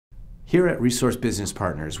Here at Resource Business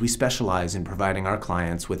Partners, we specialize in providing our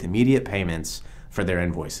clients with immediate payments for their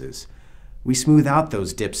invoices. We smooth out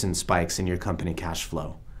those dips and spikes in your company cash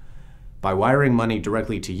flow. By wiring money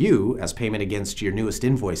directly to you as payment against your newest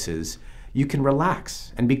invoices, you can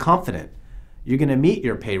relax and be confident you're going to meet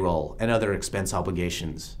your payroll and other expense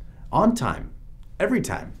obligations on time, every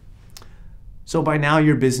time. So by now,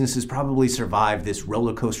 your business has probably survived this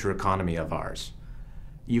roller coaster economy of ours.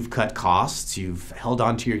 You've cut costs, you've held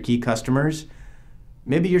on to your key customers.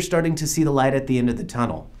 Maybe you're starting to see the light at the end of the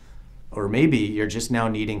tunnel. Or maybe you're just now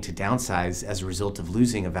needing to downsize as a result of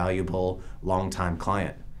losing a valuable, long-time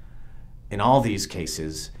client. In all these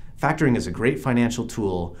cases, factoring is a great financial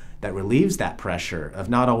tool that relieves that pressure of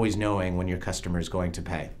not always knowing when your customer is going to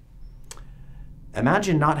pay.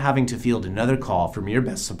 Imagine not having to field another call from your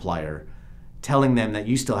best supplier, telling them that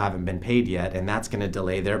you still haven't been paid yet and that's going to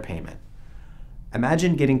delay their payment.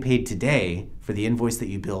 Imagine getting paid today for the invoice that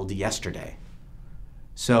you billed yesterday.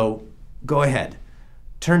 So go ahead,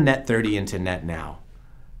 turn Net 30 into Net Now.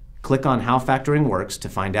 Click on How Factoring Works to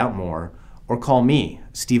find out more, or call me,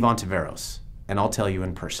 Steve Ontiveros, and I'll tell you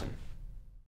in person.